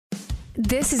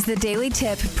This is the Daily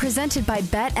Tip presented by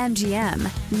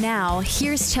BetMGM. Now,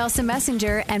 here's Chelsea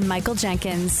Messenger and Michael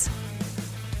Jenkins.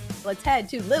 Let's head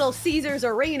to Little Caesars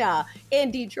Arena in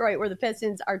Detroit, where the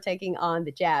Pistons are taking on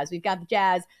the Jazz. We've got the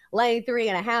Jazz laying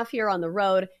 3.5 here on the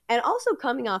road and also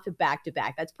coming off a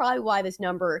back-to-back. That's probably why this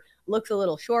number looks a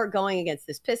little short going against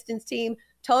this Pistons team.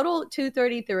 Total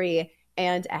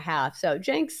 233.5. So,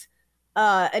 Jenks,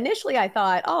 initially I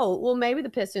thought, maybe the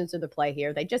Pistons are the play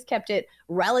here. They just kept it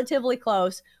relatively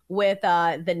close with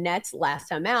the Nets last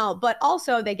time out, but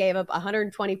also they gave up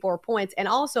 124 points. And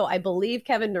also, I believe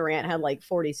Kevin Durant had like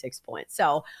 46 points.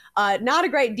 So not a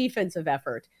great defensive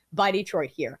effort by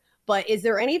Detroit here. But is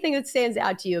there anything that stands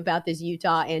out to you about this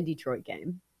Utah and Detroit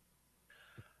game?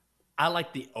 I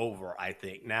like the over, I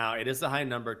think. Now, it is the high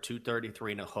number,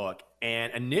 233 and a hook.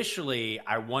 And initially,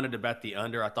 I wanted to bet the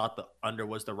under. I thought the under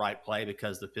was the right play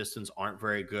because the Pistons aren't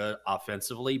very good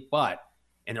offensively. But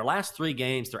in their last 3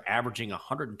 games, they're averaging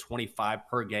 125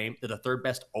 per game. They're the third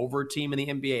best over team in the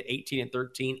NBA at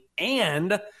 18-13.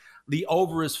 And the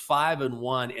over is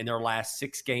 5-1 in their last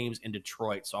 6 games in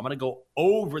Detroit. So I'm going to go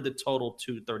over the total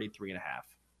 233.5.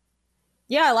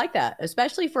 Yeah, I like that,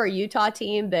 especially for a Utah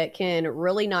team that can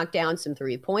really knock down some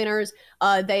three-pointers.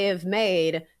 They have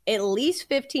made at least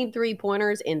 15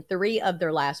 three-pointers in 3 of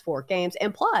their last 4 games.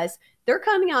 And plus, they're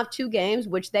coming off 2 games,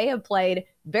 which they have played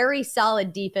very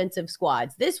solid defensive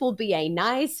squads. This will be a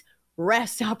nice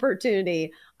rest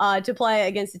opportunity to play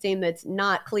against a team that's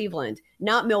not Cleveland,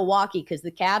 not Milwaukee, because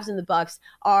the Cavs and the Bucks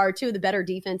are 2 of the better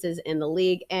defenses in the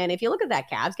league. And if you look at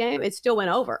that Cavs game, it still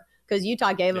went over, because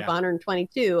Utah gave up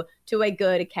 122 to a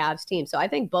good Cavs team. So I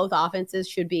think both offenses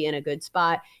should be in a good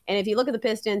spot. And if you look at the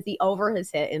Pistons, the over has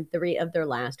hit in 3 of their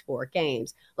last 4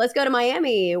 games. Let's go to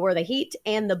Miami, where the Heat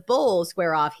and the Bulls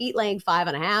square off. Heat laying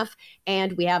 5.5,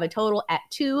 and we have a total at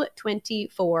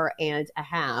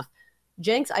 224.5.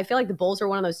 Jenks, I feel like the Bulls are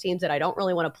one of those teams that I don't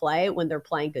really want to play when they're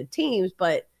playing good teams,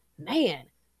 but man,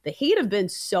 the Heat have been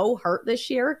so hurt this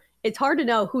year. It's hard to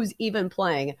know who's even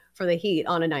playing for the Heat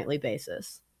on a nightly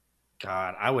basis.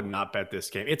 God, I would not bet this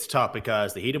game. It's tough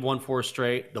because the Heat have won 4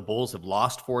 straight. The Bulls have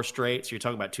lost 4 straight. So you're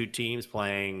talking about 2 teams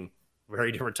playing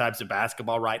very different types of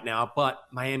basketball right now. But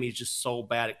Miami is just so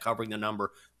bad at covering the number.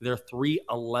 They're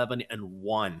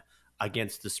 3-11-1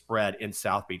 against the spread in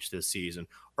South Beach this season.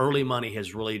 Early money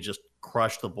has really just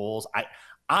crushed the Bulls. I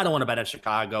don't want to bet on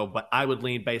Chicago, but I would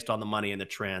lean based on the money and the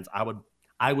trends. I would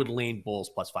lean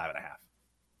Bulls plus 5.5.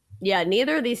 Yeah,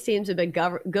 neither of these teams have been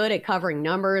good at covering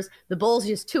numbers. The Bulls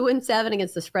just 2-7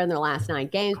 against the spread in their last 9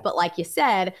 games. But like you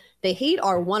said, the Heat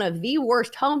are one of the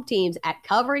worst home teams at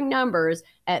covering numbers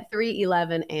at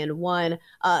 3-11-1.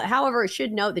 However, it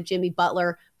should note that Jimmy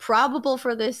Butler, probable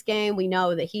for this game. We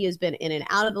know that he has been in and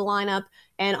out of the lineup.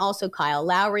 And also Kyle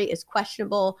Lowry is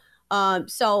questionable.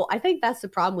 So I think that's the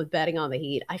problem with betting on the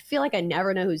Heat. I feel like I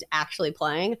never know who's actually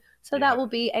playing. So that will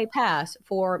be a pass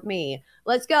for me.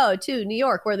 Let's go to New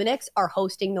York, where the Knicks are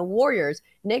hosting the Warriors.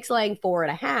 Knicks laying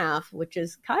 4.5, which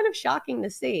is kind of shocking to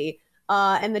see.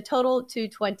 And the total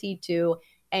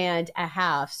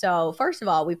 222.5. So first of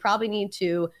all, we probably need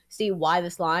to see why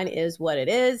this line is what it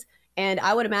is. And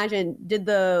I would imagine, did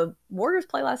the Warriors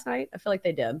play last night? I feel like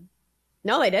they did.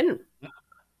 No, they didn't.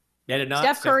 They did not.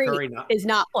 Steph Curry is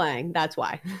not playing. That's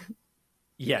why.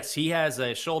 Yes, he has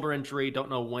a shoulder injury.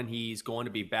 Don't know when he's going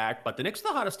to be back. But the Knicks are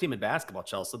the hottest team in basketball,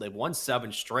 Chelsea. They've won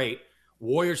 7 straight.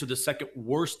 Warriors are the second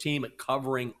worst team at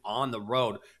covering on the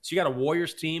road. So you got a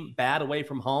Warriors team bad away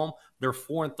from home. They're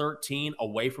 4-13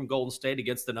 away from Golden State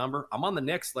against the number. I'm on the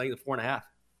Knicks laying the 4.5.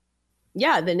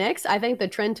 Yeah, the Knicks, I think the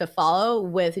trend to follow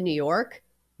with New York,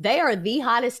 they are the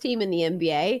hottest team in the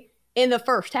NBA in the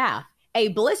first half. A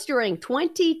blistering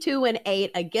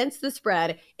 22-8 against the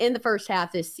spread in the first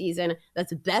half this season. That's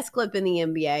the best clip in the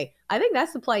NBA. I think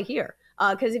that's the play here.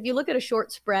 Because if you look at a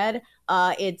short spread,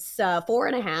 it's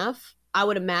 4.5. I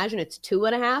would imagine it's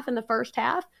 2.5 in the first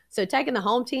half. So taking the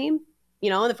home team, in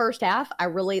the first half, I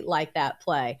really like that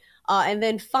play. And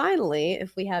then finally,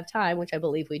 if we have time, which I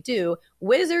believe we do,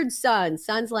 Wizards Suns.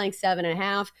 Suns laying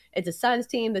 7.5. It's a Suns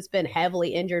team that's been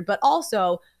heavily injured, but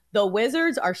also the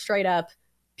Wizards are straight up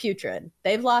putrid.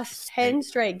 They've lost 10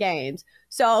 straight games.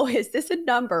 So is this a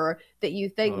number that you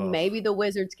think maybe the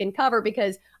Wizards can cover?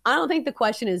 Because I don't think the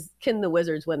question is, can the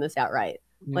Wizards win this outright?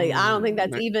 Like, I don't think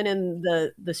that's even in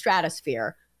the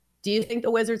stratosphere. Do you think the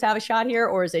Wizards have a shot here,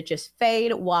 or is it just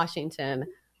fade Washington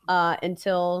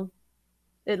until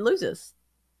it loses?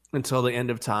 Until the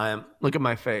end of time. Look at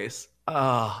my face.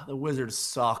 The Wizards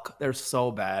suck. They're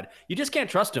so bad. You just can't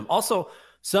trust them. Also,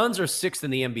 Suns are 6th in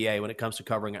the NBA when it comes to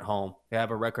covering at home. They have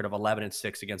a record of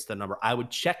 11-6 against the number. I would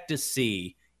check to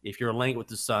see if you're laying it with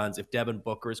the Suns, if Devin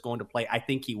Booker is going to play, I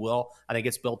think he will. I think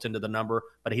it's built into the number,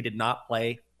 but he did not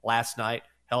play last night,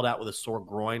 held out with a sore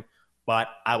groin. But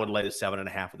I would lay the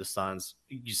 7.5 with the Suns.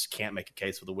 You just can't make a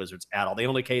case for the Wizards at all. The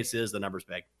only case is the number's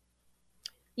big.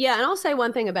 Yeah, and I'll say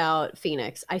one thing about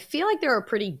Phoenix. I feel like they're a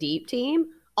pretty deep team,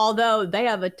 although they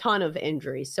have a ton of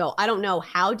injuries. So I don't know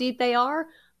how deep they are,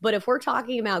 but if we're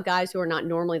talking about guys who are not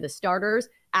normally the starters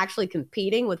actually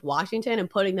competing with Washington and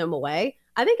putting them away,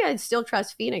 I think I'd still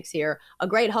trust Phoenix here. A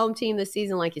great home team this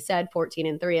season, like you said,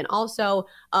 14-3, and also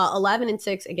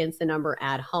 11-6 against the number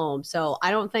at home. So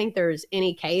I don't think there's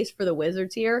any case for the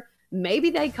Wizards here.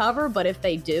 Maybe they cover, but if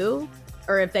they do,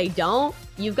 or if they don't,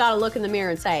 you've got to look in the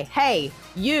mirror and say, hey,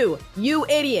 you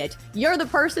idiot, you're the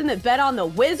person that bet on the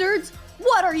Wizards?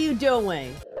 What are you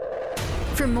doing?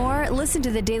 For more, listen to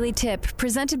The Daily Tip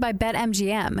presented by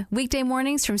BetMGM. Weekday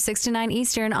mornings from 6 to 9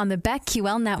 Eastern on the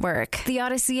BetQL network, the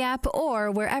Odyssey app,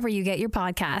 or wherever you get your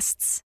podcasts.